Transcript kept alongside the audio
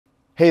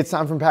Hey, it's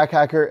Tom from Pack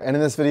Hacker, and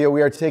in this video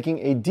we are taking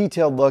a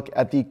detailed look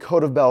at the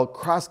CODEOFBELL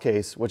cross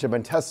case, which I've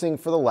been testing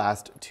for the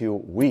last 2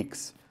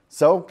 weeks.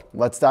 So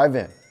let's dive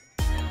in.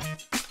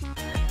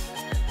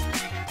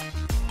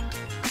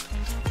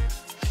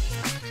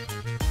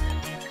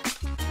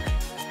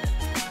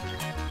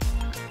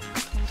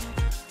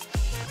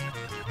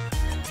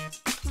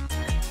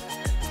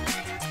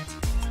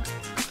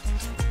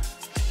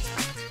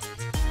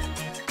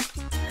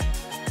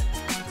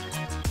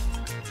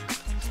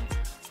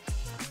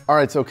 All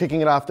right, so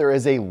kicking it off, there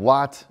is a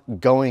lot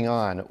going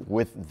on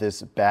with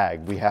this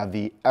bag. We have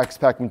the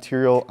X-Pack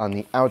material on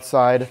the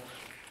outside,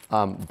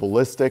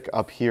 ballistic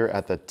up here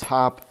at the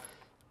top.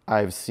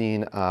 I've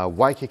seen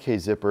YKK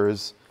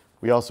zippers.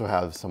 We also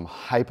have some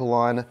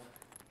Hypalon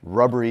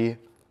rubbery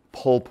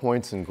pull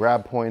points and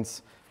grab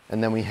points.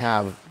 And then we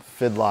have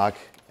Fidlock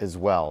as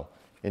well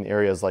in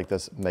areas like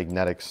this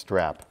magnetic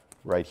strap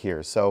right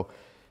here. So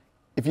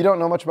if you don't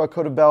know much about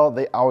CODEOFBELL,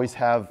 they always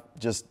have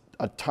just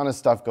a ton of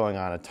stuff going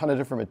on, a ton of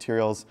different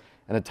materials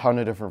and a ton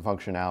of different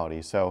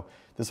functionality. So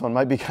this one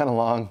might be kind of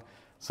long,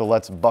 so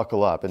let's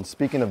buckle up. And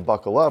speaking of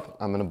buckle up,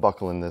 I'm gonna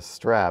buckle in this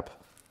strap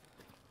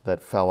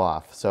that fell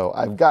off. So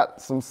I've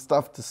got some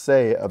stuff to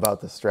say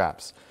about the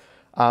straps.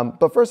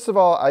 But first of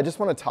all, I just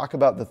wanna talk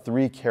about the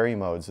 3 carry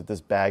modes that this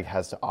bag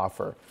has to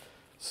offer.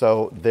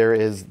 So there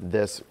is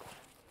this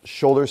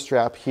shoulder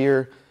strap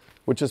here,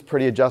 which is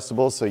pretty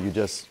adjustable. So you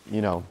just,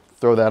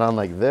 throw that on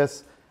like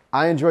this.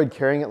 I enjoyed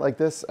carrying it like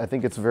this. I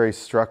think it's very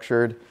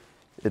structured.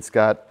 It's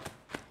got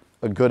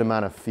a good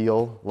amount of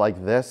feel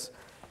like this.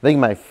 I think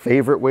my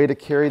favorite way to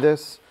carry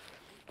this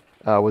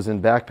was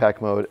in backpack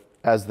mode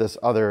as this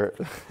other,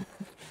 so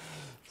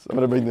I'm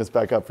gonna bring this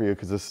back up for you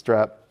because this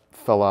strap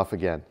fell off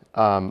again.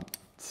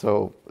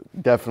 So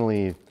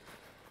definitely,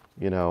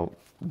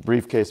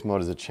 briefcase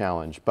mode is a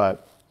challenge,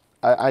 but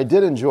I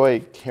did enjoy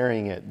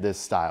carrying it this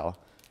style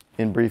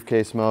in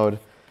briefcase mode.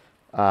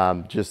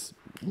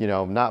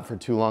 Not for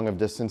too long of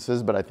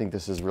distances, but I think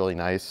this is really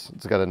nice.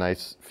 It's got a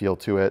nice feel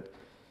to it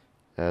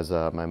as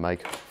my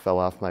mic fell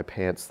off my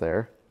pants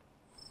there.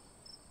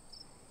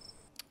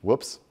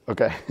 Whoops,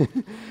 okay.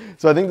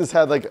 So I think this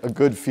had like a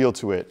good feel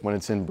to it when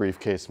it's in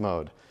briefcase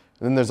mode.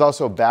 And then there's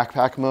also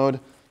backpack mode,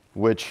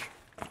 which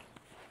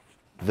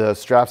the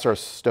straps are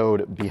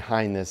stowed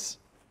behind this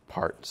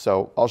part.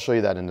 So I'll show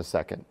you that in a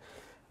second.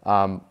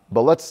 But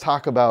let's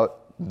talk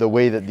about the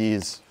way that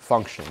these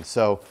function.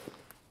 So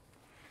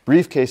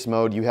briefcase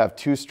mode, you have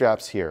 2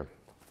 straps here.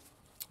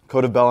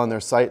 CODEOFBELL on their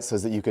site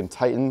says that you can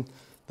tighten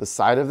the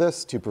side of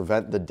this to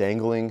prevent the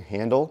dangling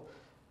handle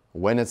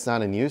when it's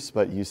not in use,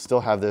 but you still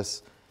have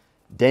this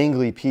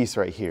dangly piece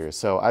right here.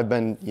 So I've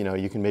been,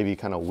 you can maybe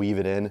kind of weave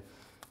it in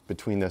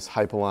between this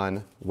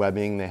Hypalon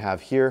webbing they have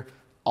here.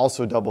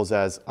 Also doubles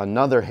as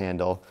another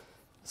handle.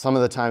 Some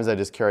of the times I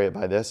just carry it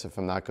by this if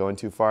I'm not going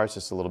too far. It's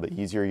just a little bit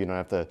easier. You don't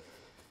have to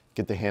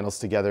get the handles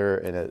together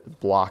and it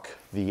block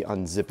the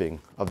unzipping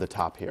of the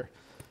top here.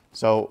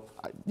 So,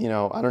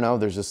 I don't know,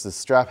 there's just this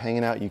strap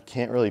hanging out. You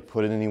can't really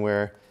put it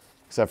anywhere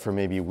except for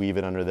maybe weave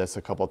it under this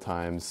a couple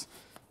times,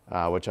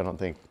 which I don't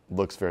think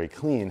looks very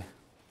clean.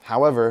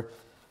 However,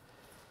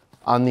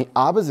 on the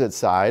opposite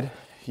side,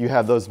 you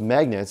have those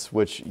magnets,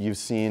 which you've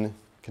seen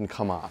can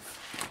come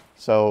off.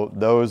 So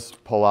those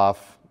pull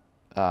off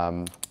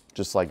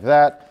just like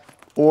that,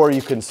 or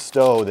you can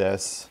stow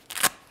this,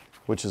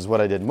 which is what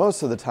I did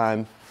most of the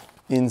time,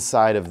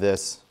 inside of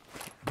this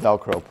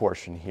Velcro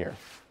portion here.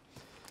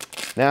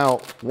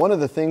 Now, one of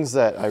the things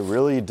that I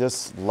really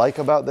dislike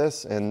about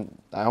this, and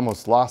I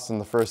almost lost in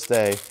the first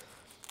day,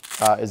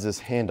 is this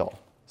handle.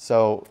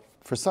 So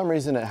for some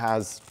reason it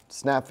has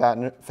snap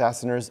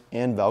fasteners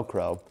and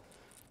Velcro.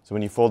 So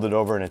when you fold it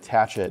over and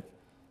attach it,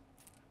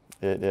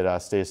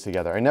 it stays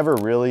together. I never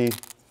really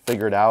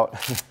figured out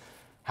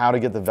how to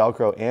get the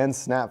Velcro and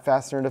snap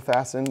fastener to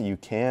fasten. You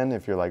can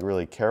if you're like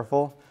really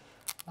careful.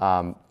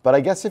 But I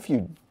guess if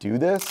you do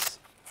this,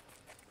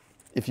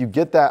 if you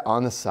get that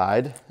on the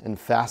side and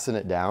fasten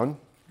it down,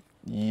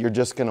 you're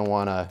just gonna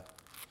wanna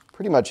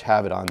pretty much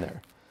have it on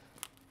there.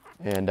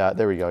 And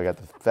there we go, I got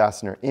the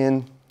fastener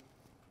in.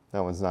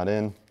 That one's not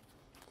in,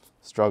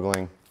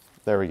 struggling.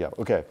 There we go,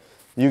 okay,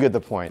 you get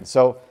the point.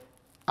 So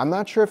I'm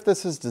not sure if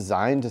this is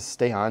designed to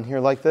stay on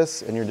here like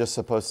this and you're just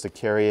supposed to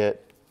carry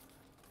it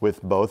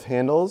with both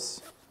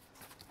handles.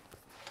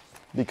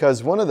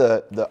 Because one of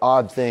the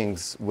odd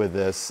things with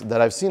this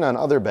that I've seen on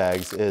other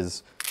bags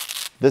is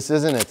this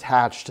isn't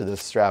attached to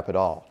this strap at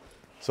all.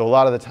 So a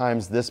lot of the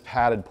times this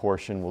padded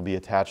portion will be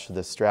attached to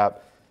this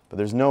strap, but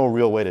there's no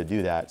real way to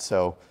do that.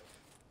 So,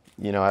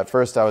 at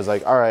first I was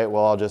like, all right,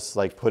 well, I'll just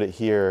like put it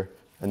here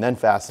and then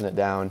fasten it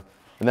down.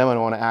 And then when I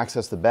want to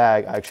access the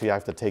bag, I actually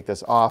have to take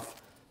this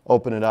off,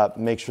 open it up,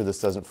 make sure this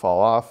doesn't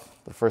fall off.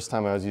 The first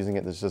time I was using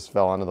it, this just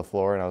fell onto the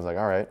floor and I was like,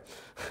 all right.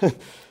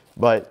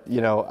 But,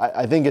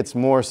 I think it's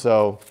more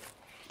so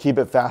keep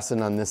it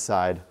fastened on this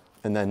side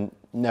and then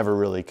never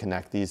really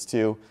connect these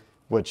two,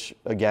 which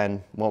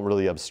again, won't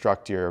really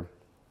obstruct your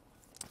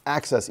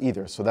access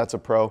either. So that's a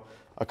pro.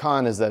 A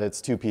con is that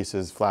it's 2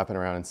 pieces flapping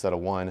around instead of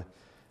 1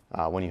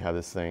 when you have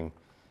this thing,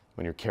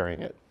 when you're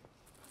carrying it.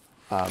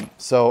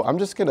 So I'm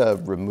just gonna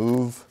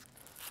remove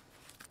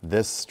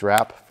this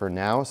strap for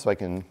now so I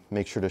can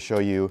make sure to show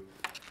you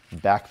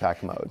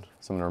backpack mode.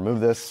 So I'm gonna remove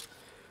this,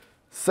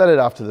 set it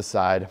off to the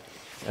side,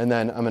 and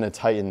then I'm gonna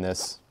tighten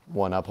this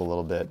one up a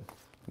little bit.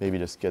 Maybe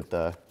just get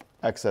the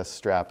excess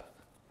strap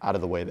out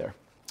of the way there.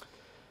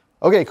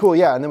 Okay, cool,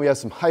 yeah, and then we have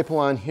some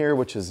Hypalon here,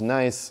 which is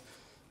nice.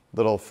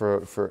 Little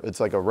it's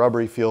like a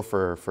rubbery feel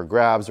for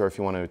grabs or if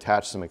you want to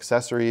attach some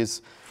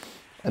accessories.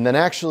 And then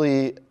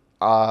actually,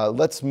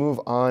 let's move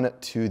on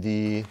to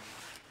the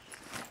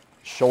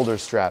shoulder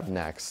strap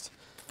next.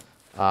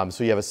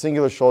 So you have a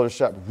singular shoulder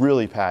strap,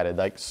 really padded,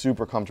 like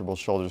super comfortable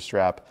shoulder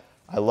strap.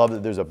 I love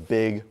that there's a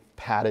big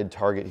padded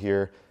target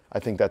here. I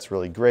think that's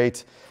really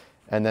great.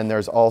 And then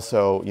there's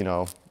also, you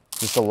know,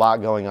 just a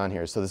lot going on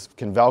here. So this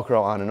can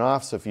Velcro on and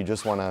off. So if you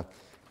just want to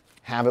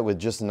have it with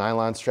just a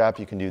nylon strap,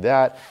 you can do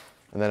that.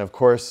 And then of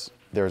course,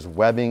 there's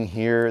webbing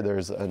here.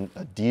 There's a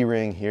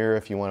D-ring here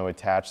if you want to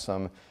attach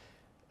some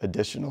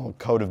additional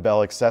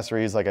CODEOFBELL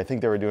accessories. Like I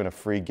think they were doing a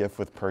free gift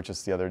with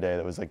purchase the other day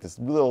that was like this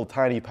little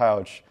tiny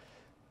pouch,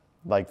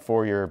 like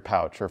for your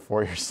pouch or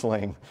for your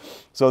sling.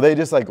 So they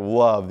just like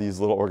love these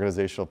little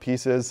organizational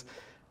pieces.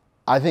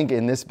 I think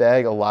in this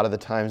bag, a lot of the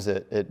times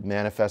it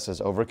manifests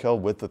as overkill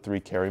with the 3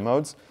 carry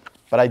modes,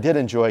 but I did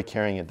enjoy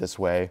carrying it this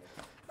way,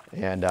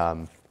 and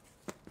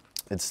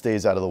it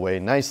stays out of the way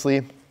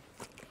nicely.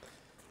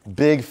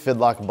 Big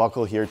fidlock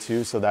buckle here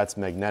too, so that's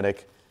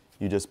magnetic.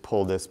 You just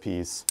pull this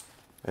piece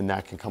and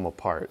that can come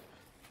apart.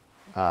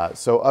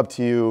 So up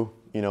to you,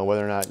 you know,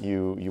 whether or not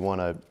you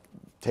want to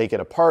take it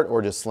apart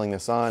or just sling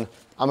this on.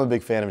 I'm a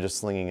big fan of just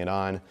slinging it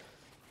on.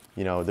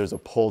 You know, there's a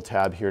pull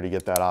tab here to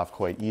get that off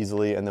quite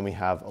easily. And then we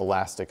have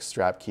elastic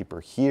strap keeper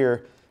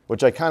here,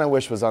 which I kind of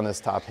wish was on this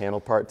top handle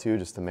part too,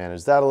 just to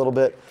manage that a little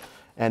bit.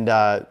 And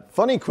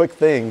funny quick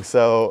thing,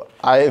 so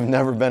I have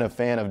never been a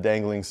fan of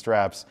dangling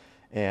straps,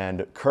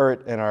 and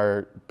Kurt in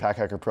our Pack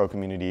Hacker Pro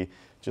community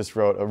just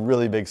wrote a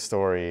really big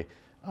story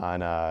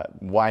on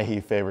why he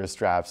favors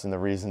straps and the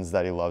reasons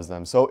that he loves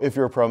them. So if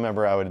you're a pro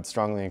member, I would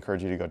strongly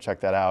encourage you to go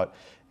check that out.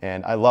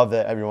 And I love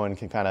that everyone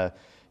can kind of,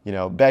 you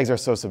know, bags are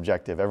so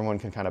subjective. Everyone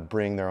can kind of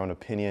bring their own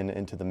opinion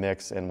into the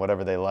mix, and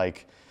whatever they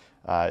like,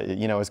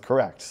 you know, is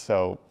correct.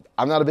 So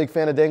I'm not a big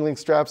fan of dangling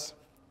straps.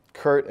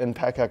 Kurt and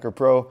Pack Hacker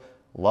Pro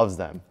loves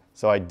them.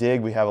 So I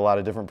dig we have a lot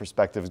of different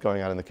perspectives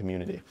going on in the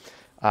community.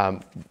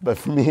 But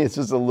for me, it's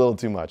just a little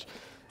too much.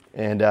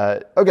 And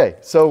okay,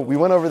 so we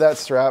went over that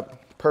strap,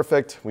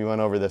 perfect. We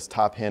went over this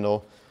top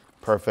handle,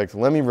 perfect.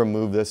 Let me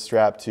remove this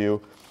strap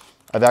too.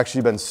 I've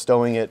actually been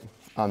stowing it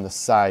on the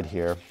side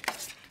here.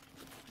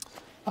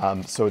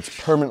 So it's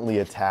permanently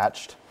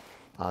attached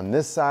on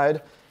this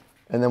side.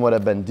 And then what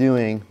I've been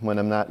doing when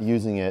I'm not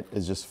using it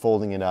is just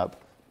folding it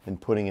up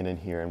and putting it in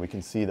here. And we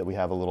can see that we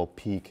have a little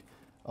peak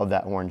of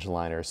that orange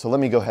liner. So let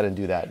me go ahead and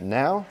do that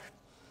now.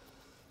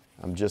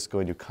 I'm just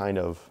going to kind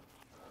of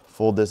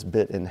fold this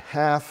bit in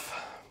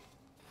half.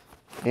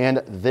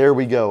 And there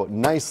we go,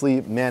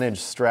 nicely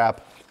managed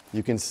strap.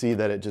 You can see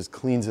that it just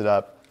cleans it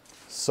up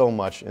so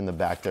much in the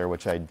back there,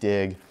 which I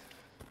dig.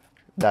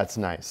 That's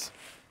nice.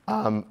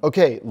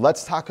 Okay,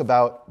 let's talk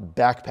about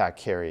backpack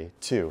carry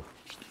too.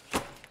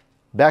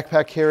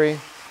 Backpack carry,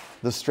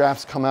 the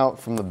straps come out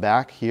from the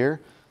back here.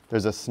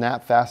 There's a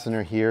snap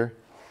fastener here,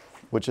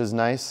 which is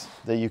nice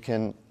that you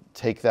can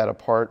take that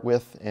apart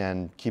with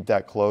and keep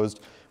that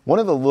closed. One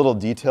of the little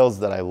details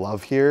that I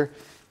love here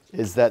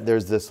is that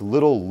there's this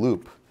little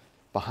loop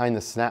behind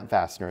the snap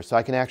fastener. So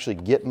I can actually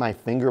get my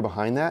finger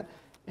behind that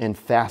and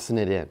fasten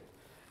it in.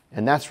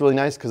 And that's really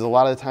nice because a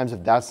lot of the times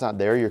if that's not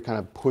there, you're kind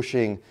of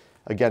pushing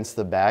against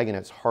the bag and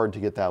it's hard to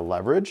get that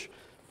leverage.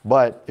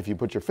 But if you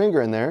put your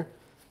finger in there,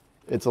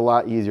 it's a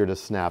lot easier to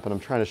snap. And I'm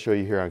trying to show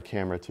you here on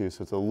camera too,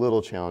 so it's a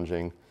little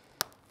challenging,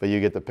 but you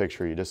get the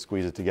picture. You just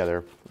squeeze it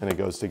together and it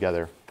goes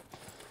together.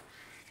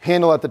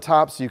 Handle at the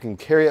top so you can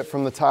carry it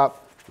from the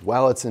top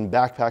while it's in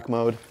backpack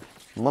mode.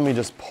 Let me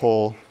just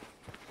pull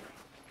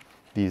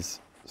these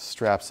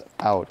straps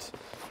out.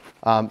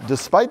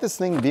 Despite this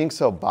thing being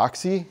so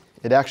boxy,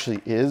 it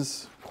actually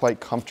is quite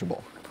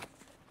comfortable.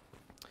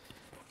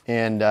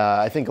 And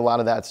I think a lot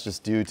of that's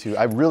just due to,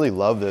 I really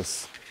love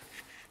this,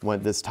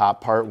 when this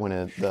top part,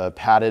 when the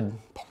padded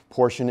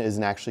portion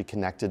isn't actually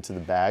connected to the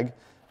bag.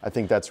 I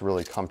think that's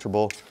really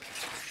comfortable.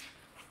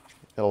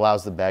 It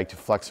allows the bag to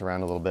flex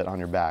around a little bit on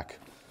your back.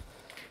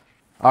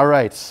 All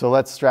right, so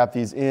let's strap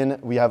these in.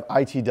 We have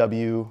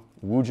ITW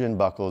Woojin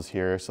buckles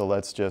here, so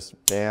let's just,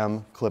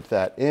 bam, clip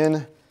that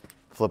in,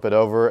 flip it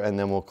over, and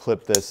then we'll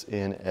clip this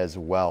in as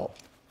well.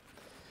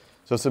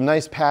 So some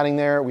nice padding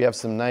there. We have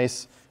some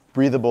nice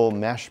breathable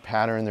mesh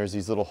pattern. There's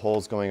these little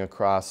holes going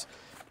across.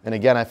 And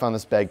again, I found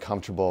this bag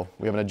comfortable.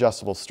 We have an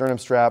adjustable sternum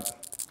strap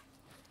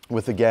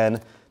with, again,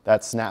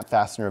 that snap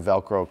fastener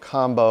Velcro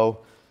combo,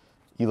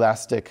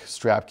 elastic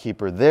strap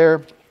keeper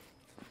there.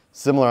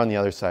 Similar on the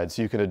other side,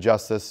 so you can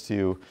adjust this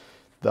to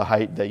the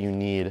height that you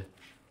need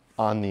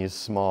on these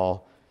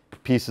small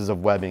pieces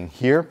of webbing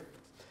here.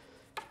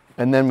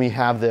 And then we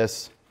have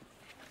this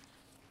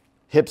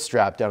hip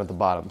strap down at the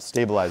bottom,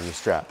 stabilizer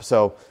strap.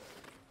 So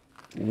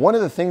One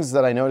of the things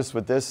that I noticed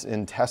with this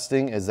in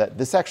testing is that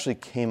this actually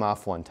came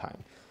off one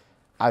time.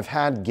 I've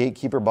had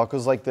gatekeeper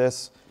buckles like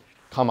this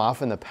come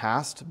off in the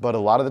past, but a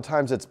lot of the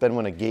times it's been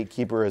when a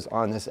gatekeeper is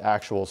on this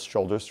actual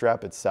shoulder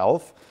strap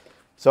itself.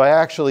 So I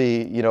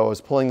actually, was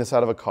pulling this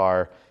out of a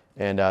car,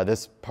 and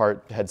this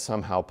part had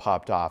somehow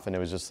popped off, and it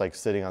was just like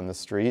sitting on the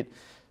street.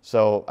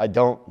 So I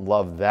don't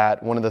love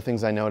that. One of the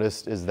things I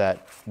noticed is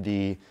that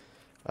the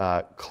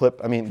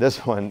clip,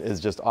 this one is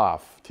just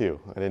off too.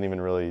 I didn't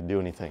even really do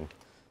anything.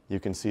 You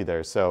can see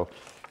there. So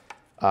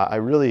I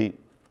really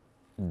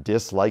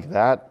dislike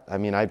that.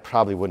 I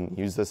probably wouldn't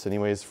use this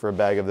anyways for a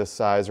bag of this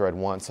size, or I'd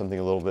want something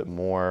a little bit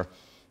more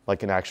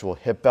like an actual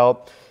hip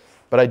belt.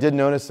 But I did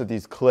notice that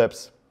these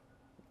clips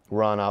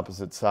were on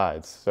opposite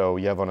sides. So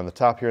you have one on the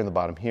top here and the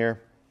bottom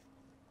here.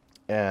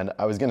 And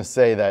I was gonna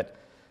say that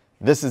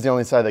this is the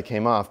only side that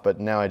came off,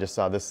 but now I just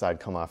saw this side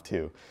come off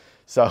too.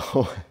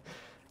 So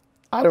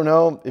I don't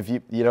know if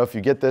if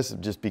you get this,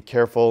 just be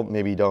careful.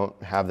 Maybe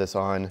don't have this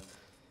on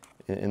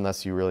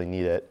unless you really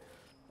need it,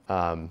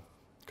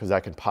 because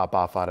that can pop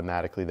off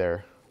automatically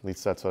there. At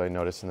least that's what I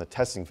noticed in the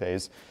testing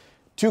phase.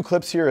 2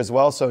 clips here as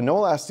well. So no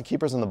elastic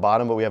keepers on the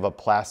bottom, but we have a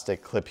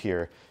plastic clip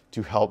here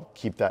to help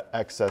keep that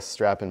excess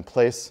strap in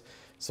place.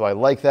 So I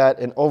like that.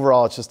 And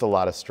overall, it's just a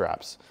lot of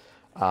straps.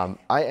 I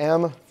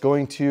am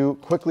going to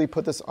quickly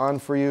put this on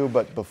for you,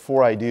 but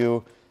before I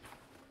do,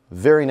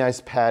 very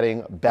nice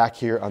padding back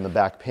here on the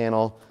back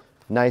panel.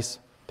 Nice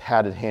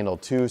padded handle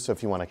too, so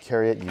if you want to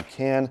carry it, you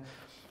can.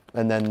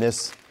 And then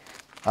this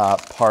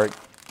part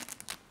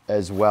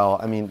as well,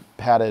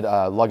 padded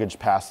luggage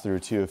pass-through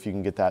too, if you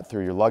can get that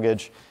through your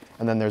luggage.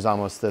 And then there's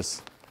almost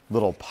this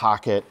little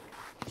pocket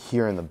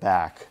here in the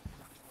back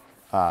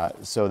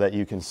so that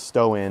you can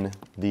stow in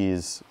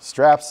these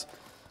straps.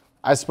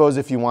 I suppose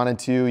if you wanted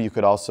to, you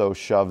could also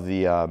shove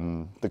the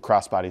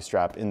crossbody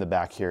strap in the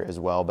back here as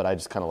well, but I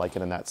just kind of like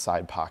it in that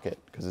side pocket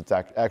because it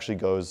actually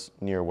goes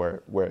near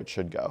where it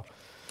should go.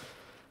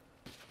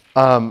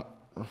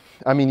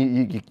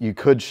 You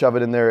could shove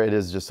it in there. It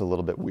is just a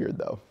little bit weird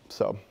though.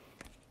 So,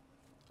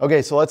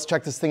 okay, so let's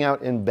check this thing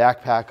out in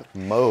backpack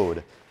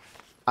mode.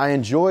 I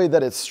enjoy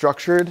that it's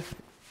structured.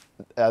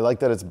 I like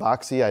that it's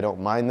boxy. I don't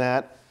mind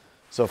that.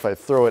 So if I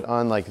throw it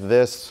on like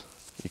this,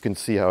 you can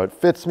see how it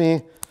fits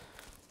me.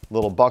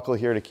 Little buckle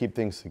here to keep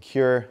things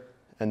secure.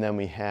 And then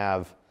we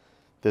have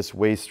this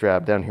waist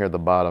strap down here at the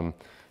bottom.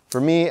 For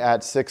me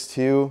at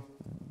 6'2",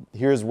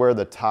 here's where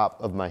the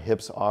top of my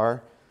hips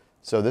are.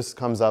 So this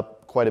comes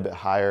up quite a bit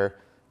higher.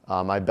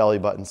 My belly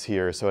button's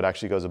here, so it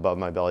actually goes above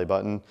my belly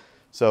button.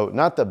 So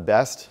not the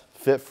best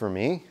fit for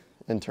me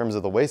in terms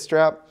of the waist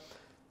strap,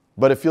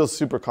 but it feels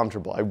super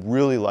comfortable. I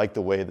really like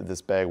the way that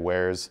this bag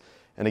wears.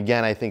 And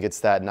again, I think it's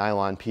that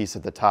nylon piece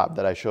at the top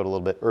that I showed a little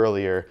bit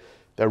earlier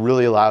that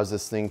really allows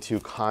this thing to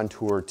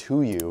contour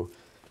to you,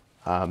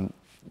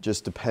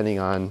 just depending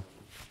on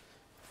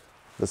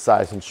the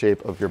size and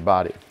shape of your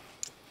body.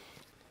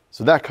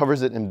 So that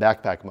covers it in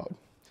backpack mode.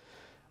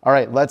 All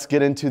right, let's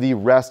get into the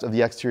rest of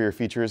the exterior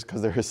features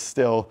because there is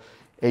still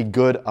a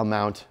good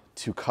amount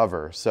to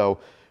cover. So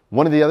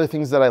one of the other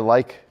things that I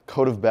like,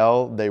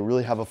 CODEOFBELL, they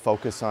really have a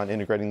focus on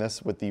integrating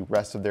this with the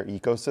rest of their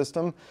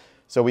ecosystem.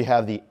 So we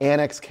have the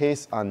annex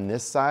case on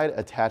this side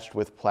attached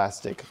with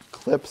plastic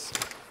clips.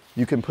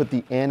 You can put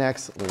the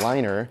annex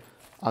liner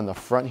on the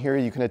front here.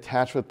 You can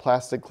attach with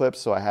plastic clips.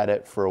 So I had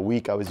it for a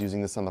week. I was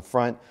using this on the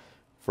front.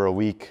 For a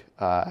week,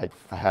 I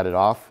had it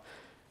off.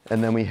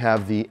 And then we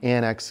have the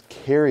annex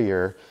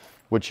carrier,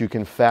 which you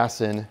can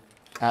fasten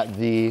at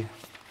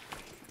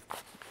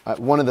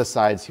one of the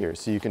sides here.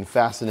 So you can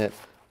fasten it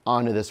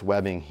onto this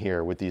webbing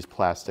here with these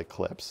plastic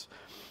clips.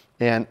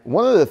 And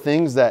one of the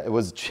things that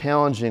was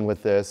challenging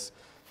with this,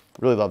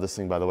 really love this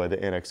thing by the way,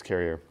 the annex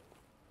carrier.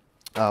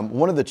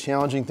 One of the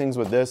challenging things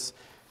with this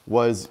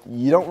was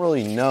you don't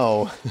really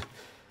know,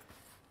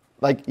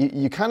 like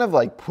you kind of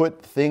like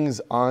put things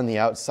on the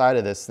outside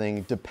of this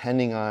thing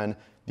depending on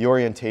the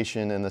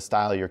orientation and the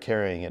style you're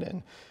carrying it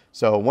in.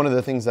 So one of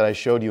the things that I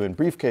showed you in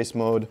briefcase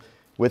mode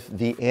with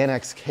the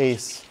annex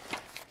case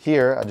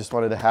here, I just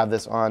wanted to have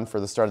this on for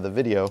the start of the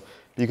video,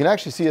 but you can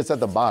actually see it's at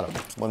the bottom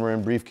when we're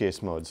in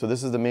briefcase mode. So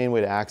this is the main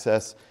way to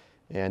access,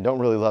 and don't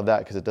really love that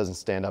because it doesn't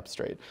stand up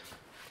straight.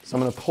 So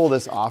I'm gonna pull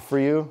this off for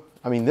you.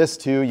 This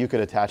too, you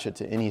could attach it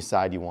to any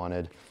side you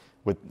wanted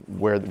with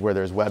where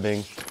there's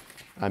webbing.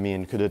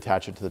 Could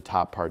attach it to the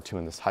top part too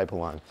in this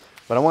Hypalon.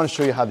 But I wanna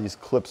show you how these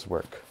clips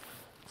work.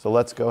 So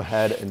let's go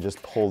ahead and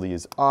just pull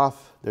these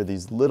off. They're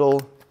these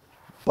little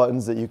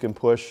buttons that you can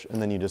push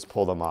and then you just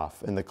pull them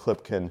off and the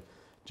clip can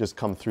just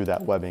come through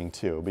that webbing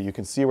too. But you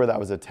can see where that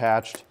was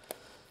attached.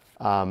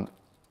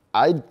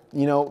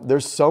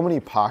 There's so many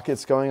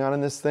pockets going on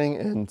in this thing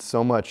and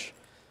so much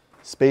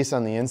space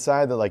on the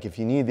inside that like if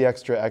you need the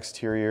extra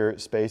exterior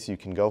space, you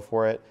can go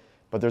for it.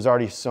 But there's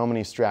already so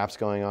many straps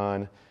going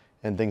on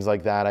and things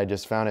like that. I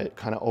just found it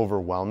kind of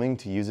overwhelming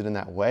to use it in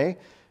that way.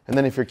 And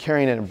then if you're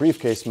carrying it in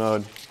briefcase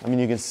mode,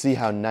 you can see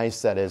how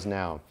nice that is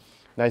now.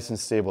 Nice and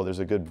stable, there's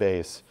a good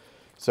base.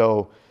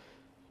 So,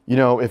 You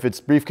know, if it's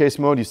briefcase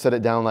mode, you set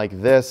it down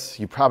like this.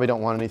 You probably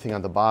don't want anything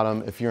on the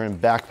bottom. If you're in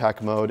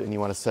backpack mode and you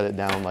want to set it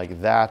down like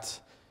that,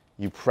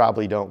 you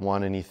probably don't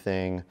want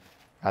anything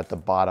at the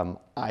bottom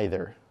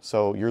either.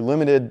 So you're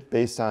limited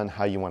based on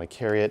how you want to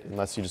carry it,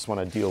 unless you just want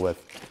to deal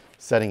with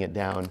setting it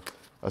down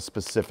a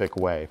specific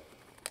way.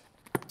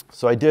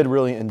 So I did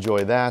really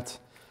enjoy that.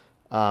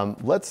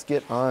 Let's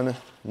get on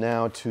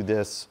now to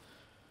this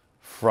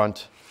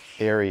front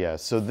area.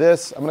 So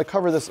this, I'm going to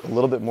cover this a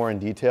little bit more in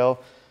detail,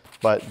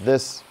 but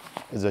this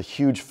is a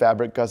huge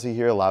fabric gusset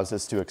here, allows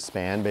this to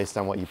expand based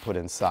on what you put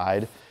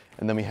inside.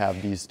 And then we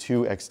have these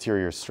two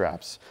exterior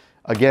straps.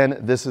 Again,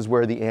 this is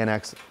where the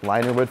annex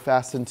liner would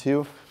fasten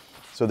to.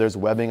 So there's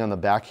webbing on the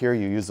back here.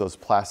 You use those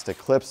plastic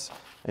clips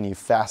and you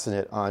fasten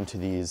it onto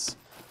these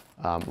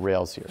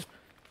rails here.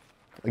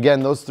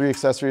 Again, those three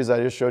accessories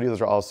I just showed you,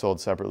 those are all sold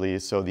separately.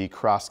 So the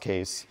cross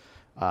case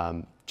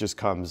just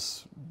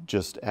comes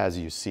just as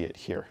you see it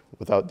here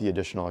without the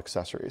additional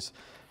accessories.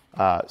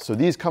 So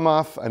these come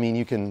off. I mean,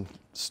 you can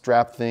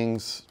strap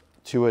things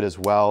to it as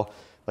well.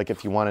 Like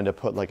if you wanted to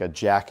put like a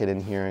jacket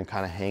in here and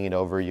kind of hang it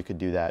over, you could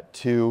do that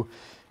too.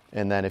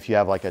 And then if you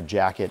have like a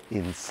jacket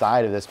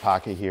inside of this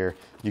pocket here,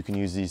 you can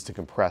use these to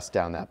compress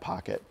down that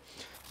pocket.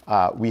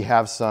 We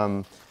have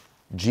some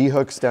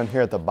G-hooks down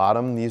here at the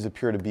bottom. These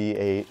appear to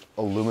be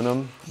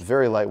aluminum,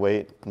 very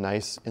lightweight,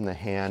 nice in the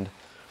hand.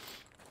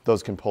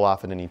 Those can pull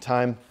off at any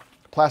time.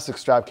 Plastic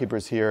strap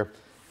keepers here.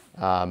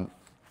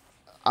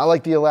 I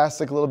like the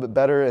elastic a little bit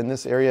better in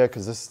this area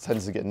because this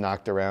tends to get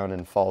knocked around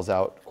and falls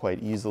out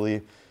quite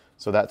easily.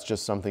 So that's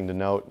just something to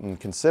note and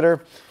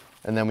consider.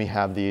 And then we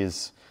have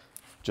these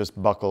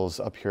just buckles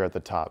up here at the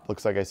top.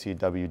 Looks like I see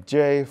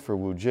WJ for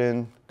Wu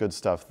Jin, good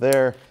stuff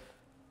there.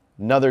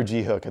 Another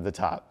G-hook at the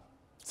top.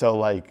 So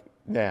like,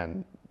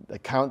 man, I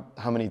count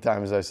how many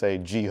times I say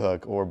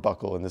G-hook or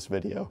buckle in this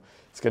video.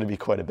 It's gonna be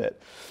quite a bit.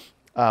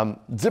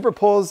 Zipper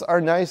pulls are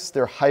nice.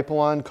 They're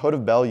Hypalon.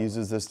 CODEOFBELL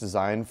uses this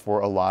design for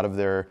a lot of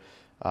their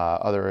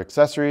other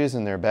accessories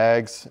and their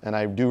bags, and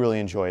I do really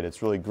enjoy it.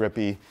 It's really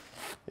grippy.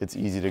 It's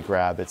easy to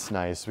grab. It's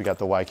nice. We got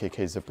the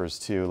YKK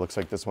zippers too. Looks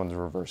like this one's a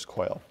reverse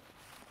coil.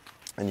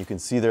 And you can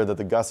see there that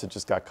the gusset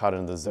just got caught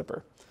into the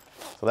zipper.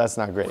 So that's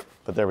not great,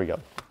 but there we go.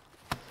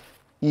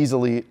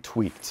 Easily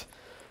tweaked.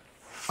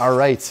 All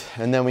right,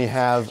 and then we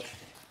have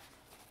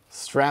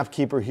strap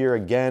keeper here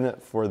again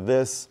for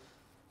this.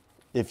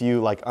 If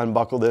you like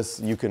unbuckle this,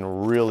 you can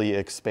really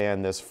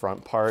expand this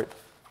front part,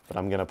 but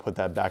I'm gonna put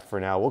that back for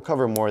now. We'll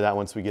cover more of that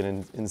once we get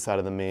inside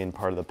of the main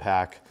part of the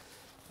pack.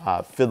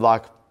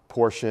 Fidlock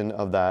portion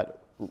of that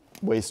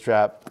waist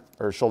strap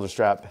or shoulder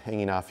strap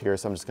hanging off here,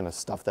 so I'm just gonna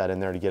stuff that in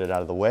there to get it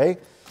out of the way.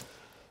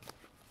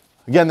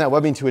 Again, that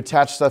webbing to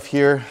attach stuff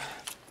here.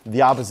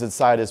 The opposite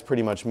side is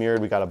pretty much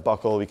mirrored. We got a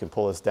buckle, we can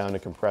pull this down to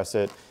compress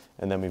it,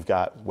 and then we've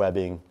got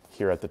webbing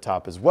here at the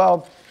top as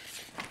well.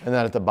 And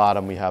then at the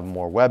bottom, we have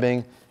more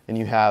webbing, and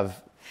you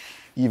have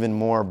even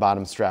more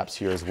bottom straps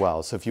here as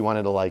well. So if you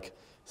wanted to like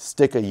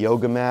stick a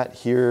yoga mat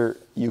here,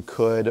 you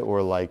could,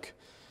 or like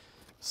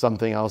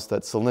something else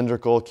that's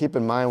cylindrical. Keep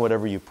in mind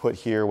whatever you put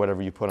here,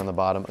 whatever you put on the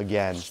bottom,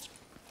 again,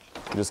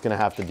 you're just gonna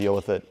have to deal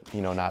with it,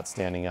 you know, not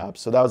standing up.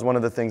 So that was one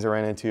of the things I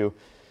ran into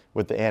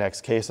with the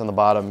annex case on the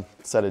bottom.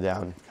 Set it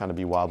down, kind of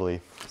be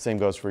wobbly. Same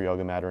goes for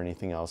yoga mat or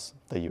anything else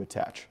that you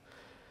attach.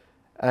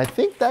 And I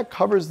think that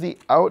covers the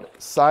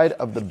outside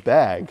of the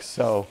bag.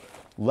 So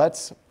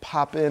let's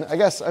pop in.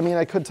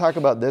 I could talk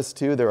about this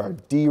too. There are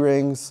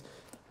D-rings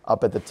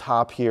up at the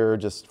top here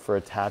just for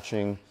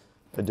attaching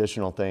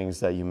additional things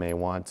that you may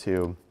want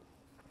to.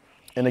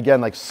 And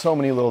again, like so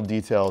many little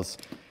details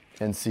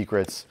and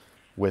secrets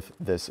with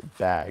this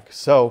bag.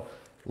 So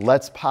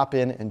let's pop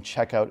in and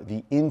check out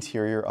the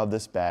interior of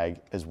this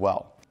bag as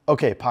well.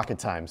 Okay, pocket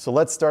time. So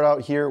let's start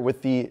out here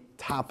with the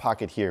top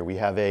pocket here. We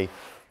have a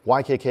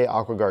YKK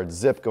AquaGuard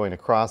zip going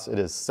across. It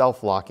is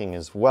self-locking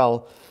as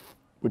well,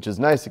 which is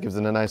nice. It gives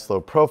it a nice low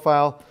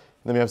profile. And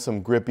then we have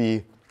some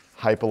grippy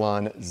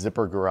Hypalon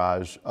zipper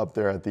garage up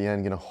there at the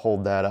end. Gonna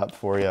hold that up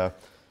for you.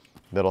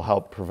 That'll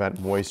help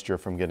prevent moisture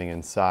from getting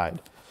inside.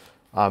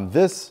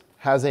 This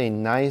has a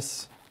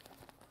nice,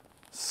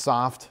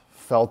 soft,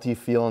 felty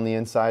feel on the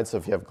inside. So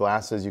if you have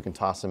glasses, you can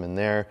toss them in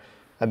there.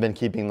 I've been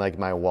keeping like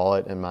my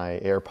wallet and my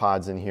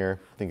AirPods in here.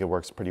 I think it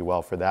works pretty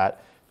well for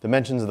that.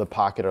 Dimensions of the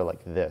pocket are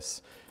like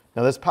this.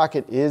 Now this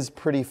pocket is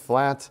pretty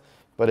flat,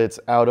 but it's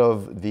out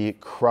of the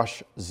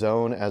crush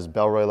zone, as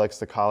Bellroy likes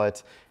to call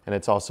it, and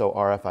it's also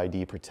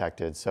RFID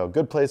protected. So a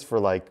good place for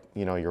like,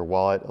 you know, your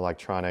wallet,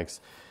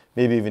 electronics,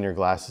 maybe even your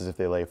glasses if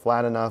they lay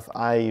flat enough.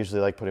 I usually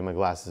like putting my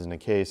glasses in a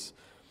case.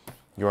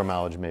 Your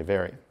mileage may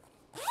vary.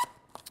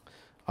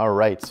 All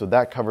right, so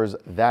that covers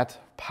that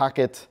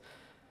pocket.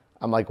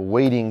 I'm like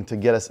waiting to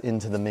get us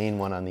into the main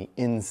one on the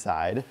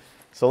inside.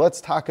 So let's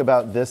talk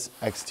about this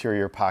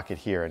exterior pocket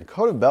here. And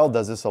CODEOFBELL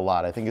does this a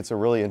lot. I think it's a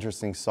really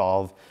interesting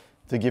solve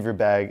to give your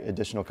bag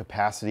additional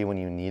capacity when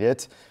you need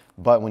it.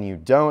 But when you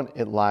don't,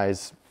 it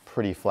lies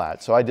pretty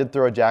flat. So I did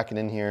throw a jacket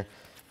in here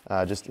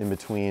just in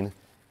between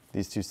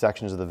these two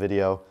sections of the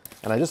video.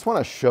 And I just want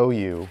to show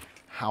you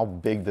how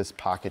big this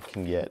pocket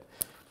can get.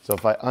 So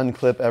if I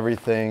unclip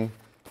everything,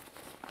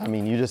 I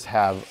mean, you just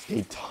have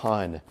a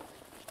ton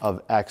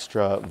of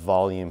extra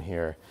volume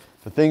here.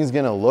 The thing's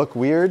gonna look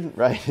weird,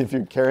 right? If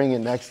you're carrying it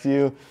next to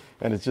you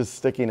and it's just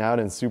sticking out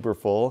and super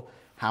full.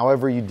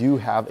 However, you do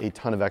have a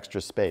ton of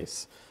extra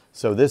space.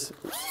 So this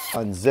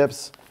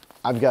unzips.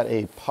 I've got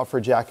a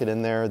puffer jacket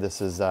in there.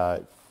 This is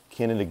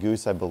Canada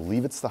Goose. I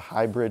believe it's the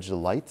High Bridge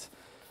Light,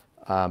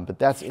 but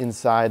that's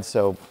inside.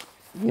 So,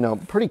 you know,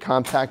 pretty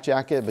compact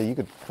jacket, but you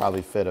could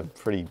probably fit a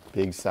pretty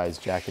big size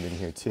jacket in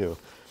here too.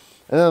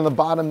 And then on the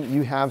bottom,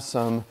 you have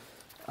some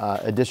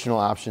additional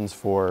options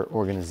for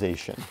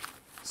organization.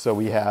 So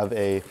we have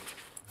a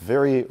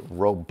very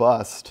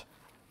robust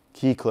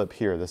key clip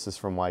here. This is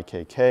from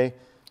YKK.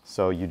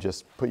 So you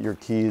just put your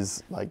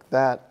keys like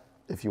that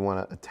if you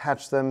want to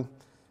attach them,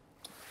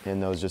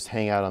 and those just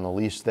hang out on the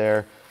leash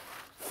there.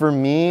 For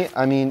me,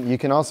 I mean, you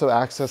can also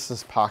access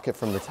this pocket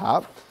from the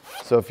top.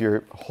 So if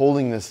you're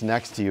holding this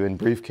next to you in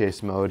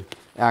briefcase mode,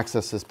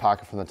 access this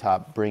pocket from the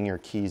top, bring your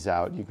keys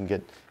out. You can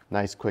get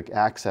nice quick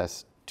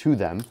access to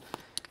them.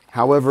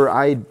 However,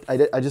 I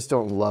just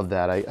don't love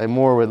that. I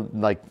more would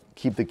like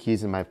keep the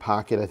keys in my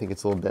pocket. I think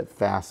it's a little bit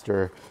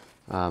faster,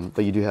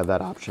 but you do have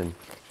that option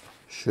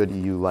should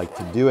you like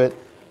to do it.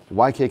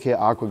 YKK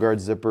AquaGuard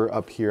zipper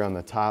up here on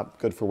the top,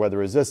 good for weather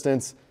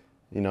resistance.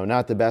 You know,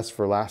 not the best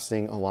for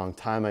lasting a long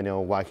time. I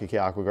know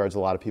YKK AquaGuards, a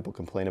lot of people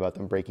complain about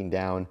them breaking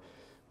down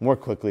more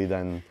quickly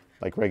than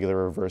like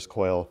regular reverse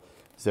coil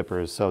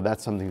zippers. So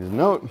that's something to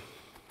note.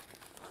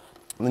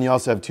 And then you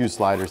also have two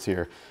sliders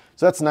here.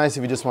 So that's nice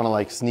if you just want to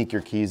like sneak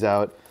your keys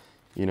out.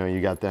 You know,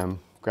 you got them,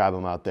 grab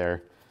them out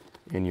there,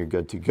 and you're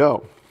good to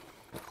go.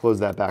 Close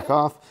that back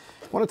off.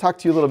 I want to talk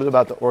to you a little bit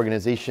about the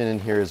organization in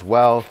here as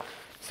well.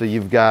 So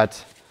you've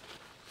got,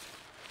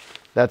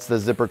 that's the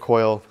zipper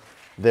coil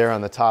there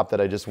on the top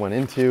that I just went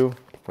into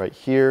right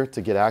here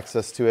to get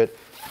access to it.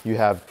 You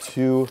have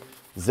two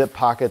zip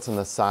pockets on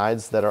the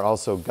sides that are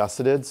also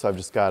gusseted. So I've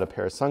just got a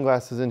pair of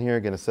sunglasses in here,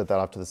 gonna set that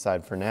off to the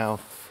side for now.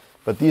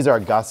 But these are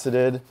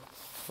gusseted,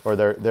 or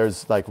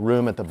there's like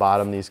room at the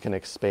bottom. These can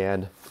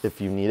expand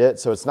if you need it.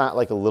 So it's not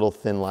like a little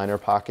thin liner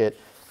pocket.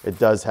 It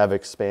does have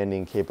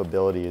expanding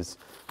capabilities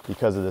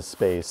because of the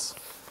space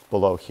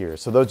below here.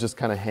 So those just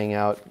kind of hang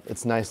out.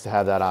 It's nice to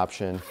have that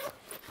option.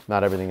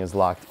 Not everything is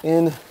locked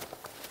in.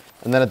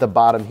 And then at the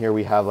bottom here,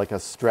 we have like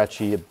a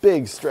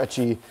big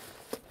stretchy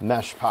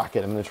mesh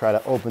pocket. I'm gonna try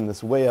to open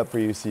this way up for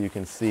you so you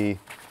can see.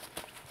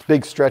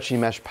 Big stretchy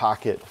mesh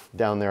pocket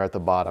down there at the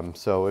bottom.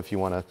 So if you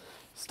wanna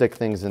stick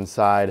things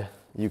inside,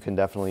 you can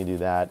definitely do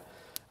that.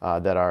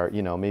 That are,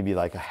 you know, maybe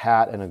like a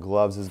hat and a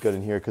gloves is good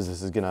in here because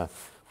this is gonna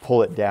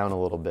pull it down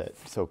a little bit.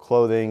 So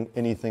clothing,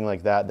 anything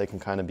like that that can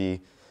kind of be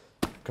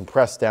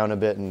compressed down a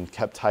bit and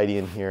kept tidy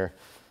in here,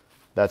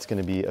 that's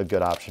gonna be a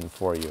good option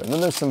for you. And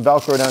then there's some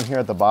Velcro down here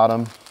at the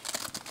bottom.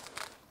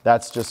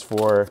 That's just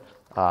for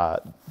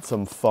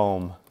some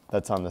foam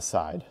that's on the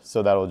side.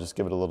 So that'll just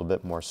give it a little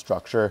bit more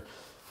structure.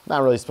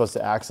 Not really supposed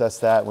to access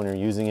that when you're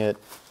using it.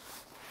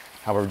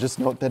 However, just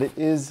note that it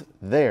is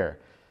there.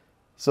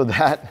 So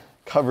that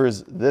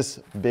covers this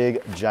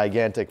big,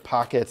 gigantic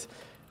pocket.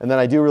 And then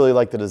I do really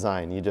like the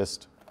design. You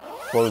just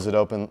close it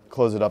open,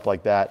 close it up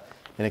like that,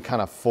 and it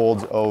kind of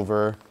folds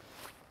over.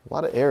 A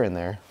lot of air in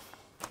there,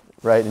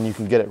 right? And you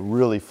can get it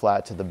really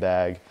flat to the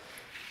bag.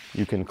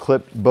 You can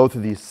clip both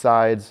of these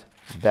sides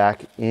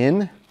back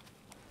in.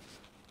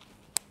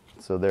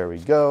 So there we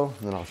go.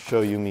 And then I'll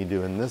show you me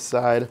doing this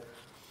side.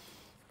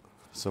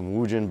 Some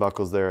Woojin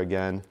buckles there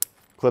again.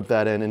 Clip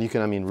that in, and you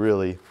can, I mean,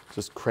 really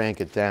just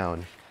crank it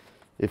down.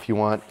 If you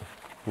want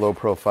low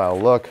profile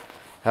look,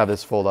 have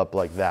this fold up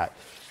like that.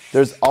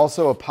 There's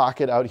also a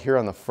pocket out here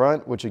on the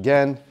front, which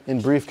again,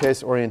 in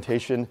briefcase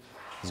orientation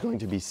is going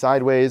to be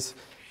sideways,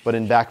 but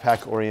in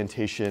backpack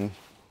orientation,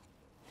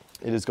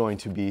 it is going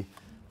to be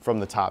from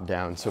the top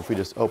down. So if we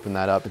just open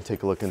that up and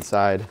take a look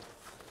inside,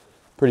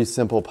 pretty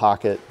simple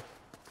pocket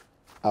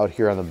out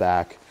here on the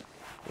back,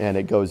 and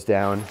it goes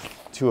down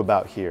to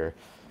about here.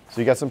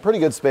 So you got some pretty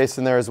good space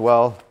in there as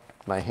well.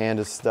 My hand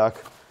is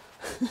stuck,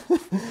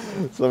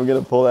 so I'm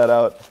gonna pull that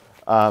out.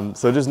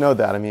 So just note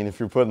that. I mean, if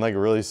you're putting like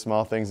really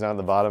small things down at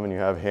the bottom and you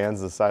have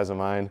hands the size of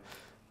mine,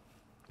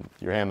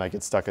 your hand might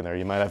get stuck in there.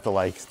 You might have to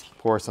like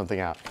pour something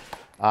out.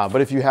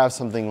 But if you have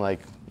something like,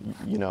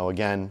 you know,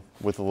 again,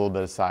 with a little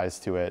bit of size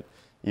to it,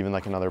 even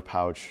like another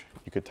pouch,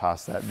 you could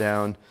toss that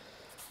down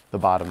the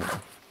bottom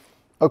there.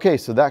 Okay,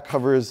 so that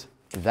covers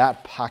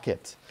that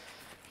pocket.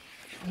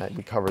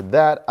 We covered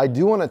that. I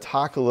do want to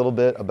talk a little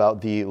bit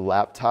about the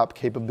laptop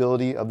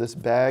capability of this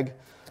bag.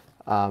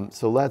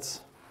 So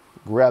let's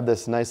grab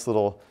this nice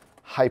little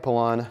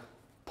Hypalon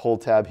pull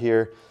tab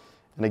here.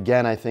 And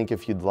again, I think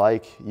if you'd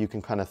like, you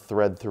can kind of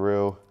thread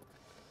through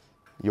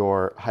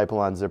your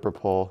Hypalon zipper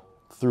pull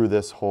through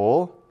this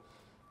hole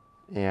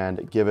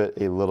and give it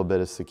a little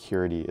bit of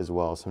security as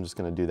well. So I'm just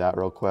going to do that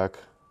real quick.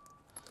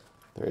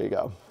 There you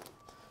go.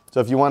 So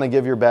if you want to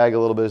give your bag a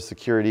little bit of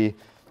security,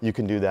 you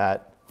can do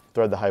that.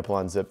 Thread the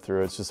Hypalon zip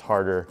through. It's just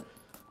harder,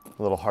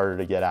 a little harder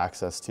to get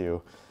access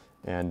to.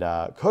 And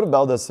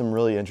CODEOFBELL does some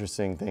really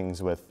interesting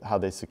things with how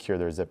they secure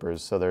their zippers.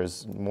 So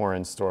there's more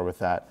in store with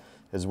that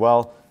as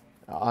well.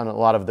 On a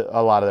lot of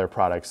their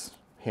products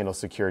handle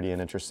security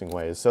in interesting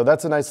ways. So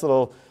that's a nice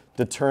little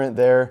deterrent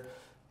there.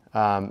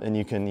 And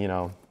you can, you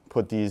know,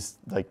 put these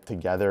like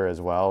together as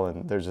well.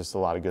 And there's just a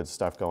lot of good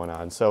stuff going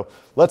on. So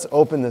let's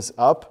open this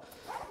up.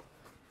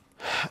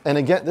 And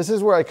again, this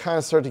is where I kind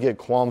of start to get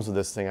qualms with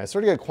this thing. I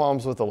start to get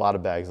qualms with a lot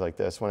of bags like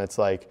this when it's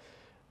like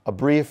a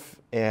brief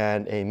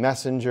and a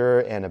messenger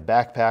and a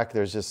backpack.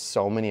 There's just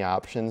so many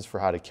options for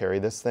how to carry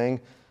this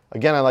thing.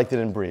 Again, I liked it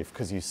in brief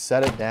because you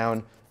set it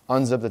down,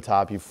 unzip the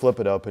top, you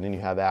flip it open, and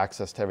you have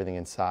access to everything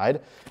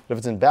inside. But if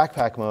it's in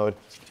backpack mode,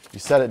 you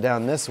set it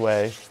down this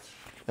way,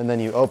 and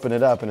then you open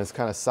it up, and it's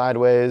kind of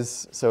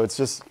sideways. So it's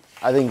just,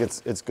 I think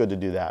it's good to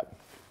do that.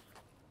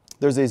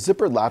 There's a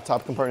zippered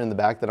laptop compartment in the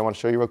back that I want to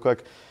show you real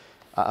quick.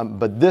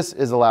 But this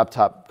is a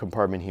laptop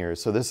compartment here.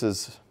 So this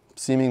is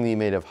seemingly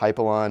made of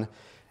Hypalon.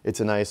 It's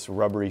a nice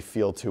rubbery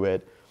feel to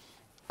it.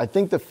 I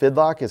think the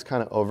fidlock is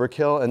kind of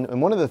overkill.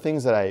 And one of the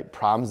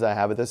problems that I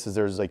have with this is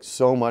there's like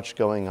so much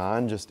going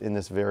on just in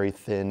this very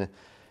thin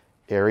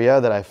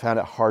area that I found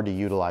it hard to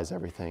utilize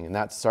everything. And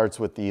that starts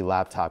with the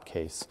laptop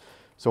case.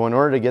 So in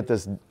order to get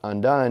this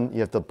undone,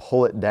 you have to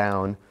pull it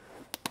down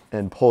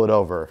and pull it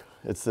over.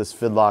 It's this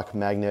fidlock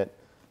magnet,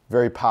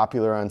 very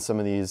popular on some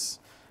of these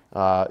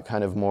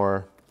kind of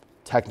more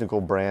technical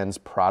brands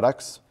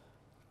products.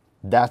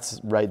 That's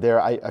right there.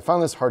 I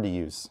found this hard to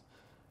use.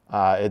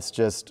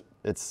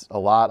 It's a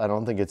lot. I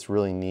don't think it's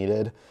really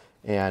needed.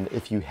 And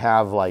if you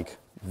have like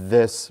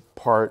this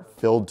part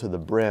filled to the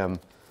brim,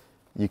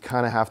 you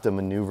kind of have to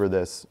maneuver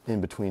this in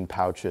between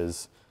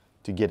pouches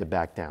to get it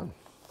back down.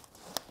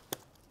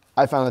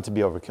 I found that to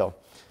be overkill.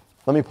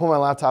 Let me pull my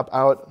laptop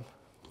out.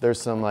 There's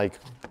some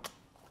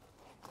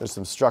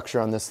structure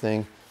on this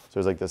thing. So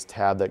there's like this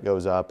tab that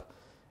goes up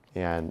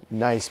and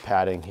nice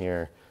padding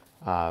here.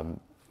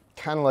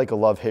 Kind of like a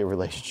love-hate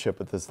relationship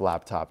with this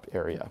laptop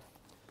area.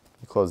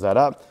 Close that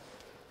up.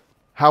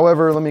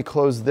 However, let me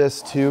close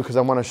this too because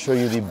I want to show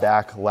you the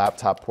back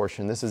laptop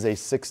portion. This is a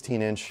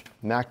 16-inch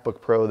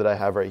MacBook Pro that I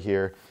have right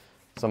here.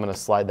 So I'm going to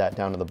slide that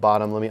down to the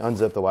bottom. Let me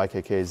unzip the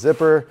YKK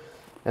zipper.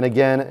 And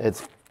again,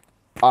 it's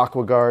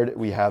AquaGuard.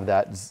 We have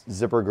that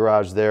zipper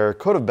garage there.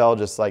 CODEOFBELL,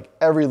 just like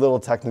every little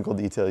technical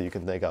detail you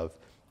can think of,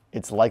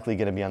 it's likely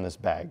going to be on this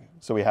bag.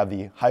 So we have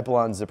the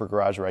Hypalon zipper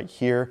garage right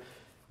here,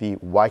 the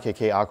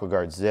YKK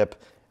AquaGuard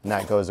zip, and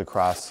that goes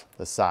across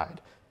the side.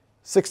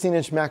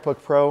 16-inch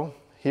MacBook Pro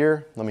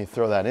here. Let me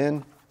throw that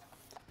in.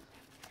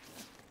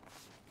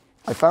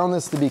 I found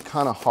this to be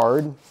kind of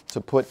hard to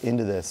put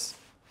into this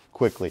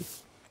quickly.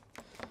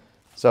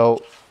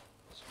 So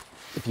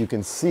if you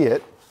can see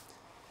it,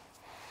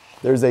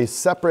 there's a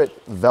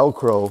separate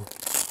Velcro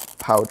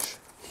pouch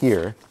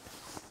here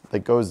that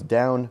goes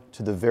down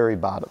to the very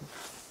bottom.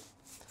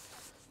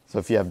 So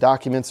if you have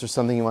documents or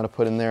something you want to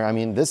put in there, I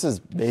mean, this is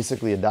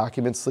basically a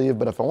document sleeve,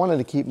 but if I wanted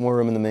to keep more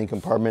room in the main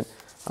compartment,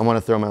 I want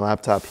to throw my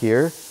laptop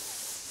here.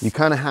 You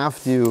kind of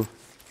have to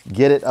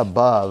get it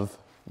above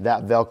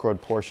that Velcroed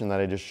portion that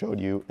I just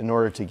showed you in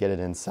order to get it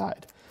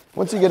inside.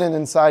 Once you get it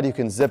inside, you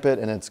can zip it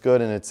and it's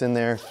good and it's in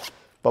there,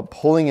 but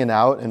pulling it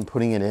out and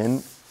putting it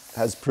in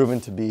has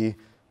proven to be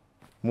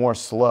more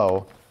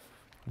slow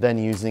than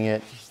using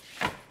it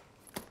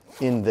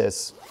in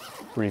this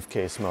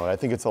briefcase mode. I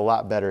think it's a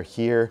lot better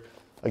here.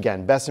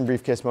 Again, best in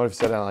briefcase mode if you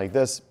set it on like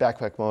this.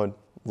 Backpack mode,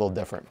 a little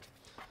different.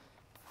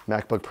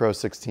 MacBook Pro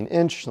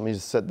 16-inch. Let me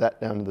just set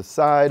that down to the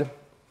side.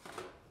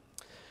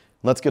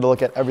 Let's get a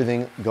look at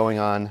everything going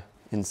on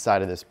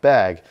inside of this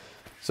bag.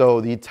 So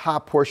the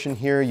top portion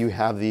here, you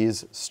have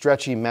these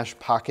stretchy mesh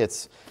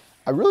pockets.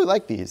 I really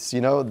like these.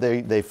 You know,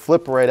 they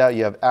flip right out.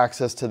 You have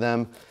access to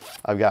them.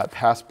 I've got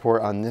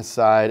passport on this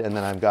side, and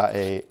then I've got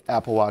a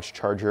Apple Watch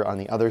charger on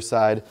the other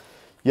side.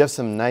 You have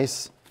some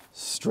nice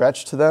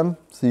stretch to them,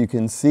 so you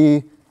can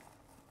see.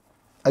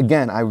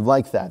 Again, I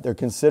like that. They're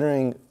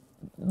considering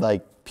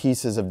like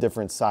pieces of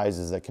different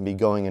sizes that can be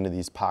going into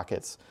these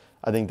pockets.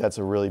 I think that's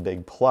a really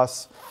big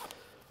plus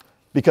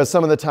because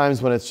some of the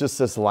times when it's just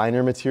this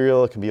liner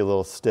material, it can be a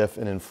little stiff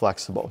and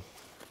inflexible.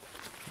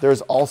 There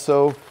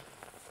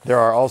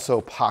are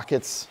also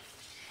pockets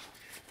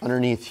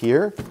underneath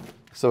here.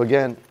 So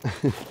again,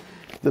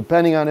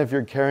 depending on if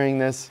you're carrying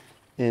this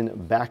in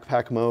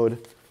backpack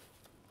mode,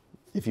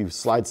 if you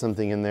slide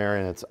something in there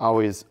and it's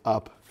always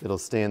up, it'll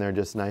stay in there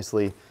just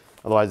nicely.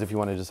 Otherwise, if you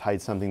want to just hide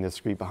something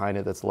discreet behind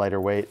it that's lighter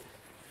weight,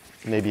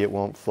 maybe it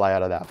won't fly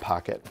out of that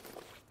pocket.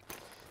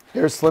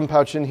 There's a slim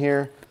pouch in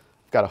here.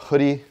 Got a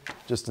hoodie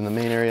just in the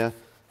main area.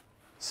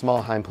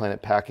 Small Heim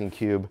Planet packing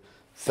cube.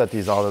 Set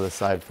these all to the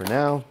side for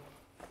now.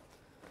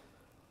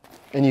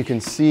 And you can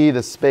see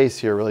the space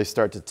here really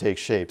start to take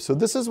shape. So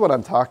this is what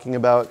I'm talking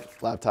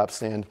about, laptop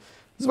stand.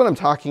 This is what I'm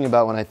talking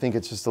about when I think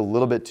it's just a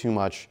little bit too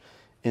much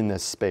in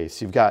this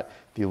space. You've got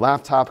the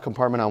laptop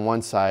compartment on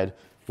one side,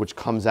 which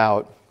comes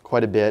out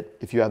quite a bit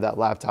if you have that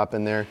laptop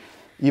in there.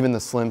 Even the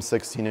slim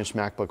 16-inch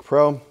MacBook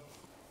Pro.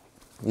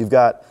 You've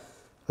got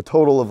a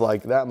total of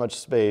like that much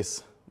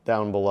space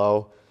down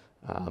below.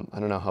 I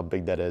don't know how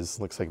big that is.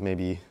 Looks like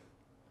maybe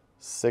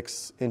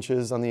 6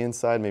 inches on the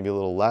inside, maybe a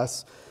little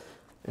less.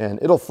 And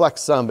it'll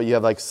flex some, but you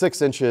have like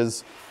 6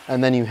 inches,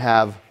 and then you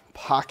have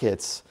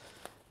pockets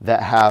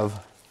that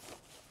have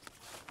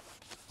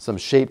some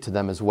shape to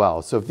them as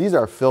well. So if these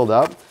are filled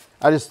up,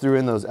 I just threw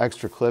in those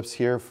extra clips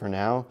here for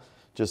now,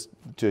 just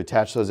to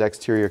attach those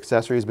exterior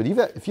accessories. But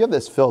if you have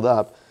this filled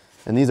up,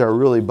 and these are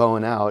really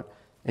bowing out,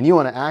 and you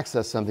want to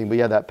access something, but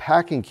you have that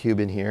packing cube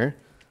in here,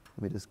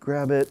 let me just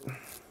grab it.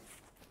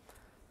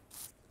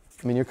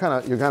 I mean, you're kind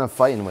of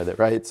fighting with it,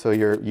 right? So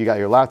you got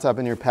your laptop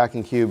in your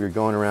packing cube, you're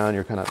going around,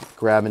 you're kind of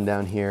grabbing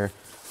down here,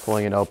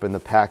 pulling it open, the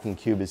packing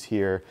cube is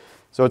here.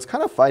 So it's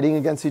kind of fighting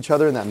against each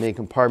other in that main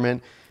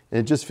compartment, and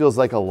it just feels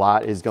like a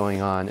lot is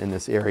going on in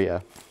this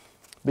area.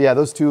 But yeah,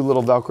 those 2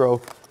 little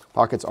Velcro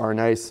pockets are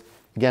nice.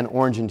 Again,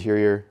 orange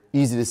interior,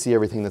 easy to see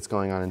everything that's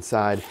going on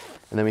inside.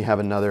 And then we have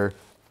another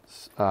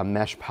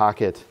mesh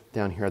pocket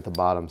down here at the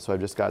bottom. So I've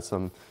just got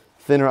some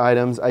thinner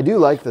items. I do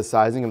like the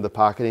sizing of the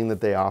pocketing that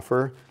they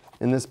offer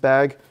in this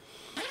bag.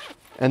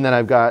 And then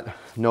I've got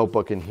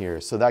notebook in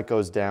here. So that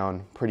goes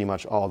down pretty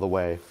much all the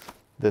way.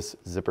 This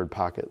zippered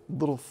pocket.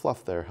 Little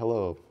fluff there.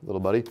 Hello, little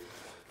buddy.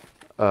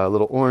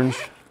 Little orange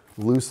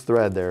loose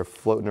thread there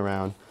floating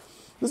around.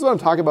 This is what I'm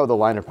talking about with the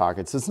liner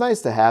pockets. It's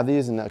nice to have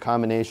these in a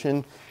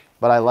combination,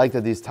 but I like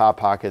that these top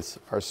pockets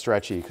are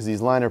stretchy because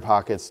these liner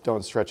pockets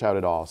don't stretch out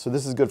at all. So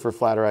this is good for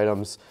flatter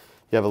items.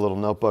 You have a little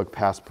notebook,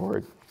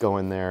 passport, go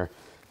in there,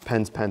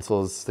 pens,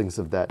 pencils, things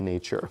of that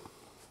nature.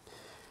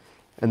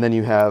 And then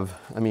you have,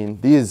 I mean,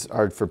 these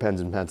are for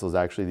pens and pencils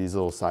actually, these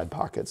little side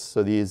pockets.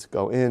 So these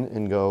go in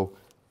and go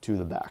to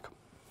the back.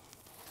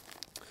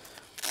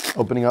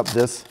 Opening up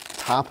this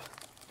top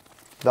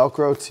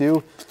Velcro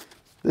too.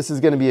 This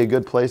is going to be a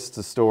good place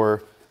to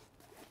store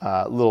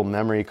little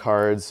memory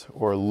cards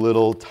or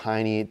little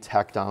tiny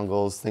tech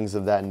dongles, things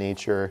of that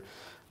nature,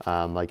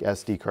 like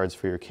SD cards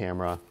for your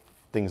camera,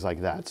 things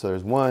like that. So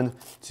there's 1,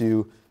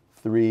 2,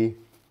 3,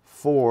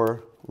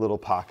 4 little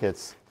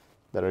pockets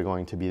that are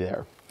going to be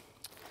there.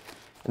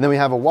 And then we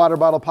have a water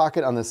bottle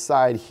pocket on the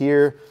side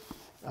here.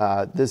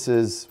 This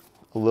is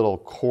a little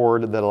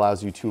cord that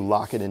allows you to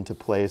lock it into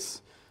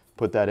place.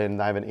 Put that in.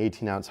 I have an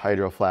 18-ounce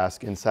hydro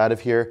flask inside of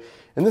here.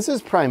 And this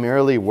is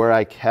primarily where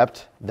I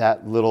kept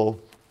that little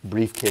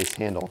briefcase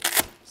handle.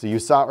 So you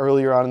saw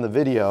earlier on in the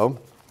video,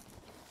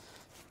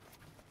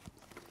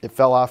 it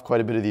fell off quite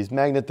a bit of these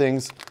magnet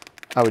things.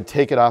 I would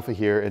take it off of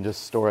here and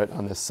just store it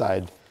on this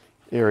side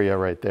area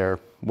right there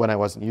when I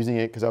wasn't using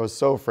it because I was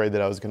so afraid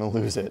that I was going to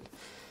lose it.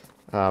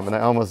 And I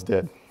almost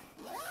did.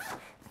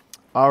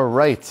 All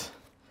right.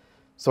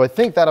 So I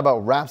think that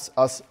about wraps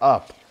us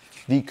up.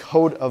 The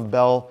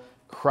CODEOFBELL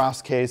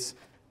cross case.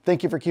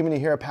 Thank you for keeping it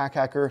here at Pack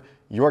Hacker,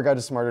 your guide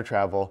to smarter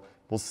travel.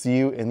 We'll see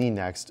you in the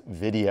next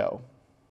video.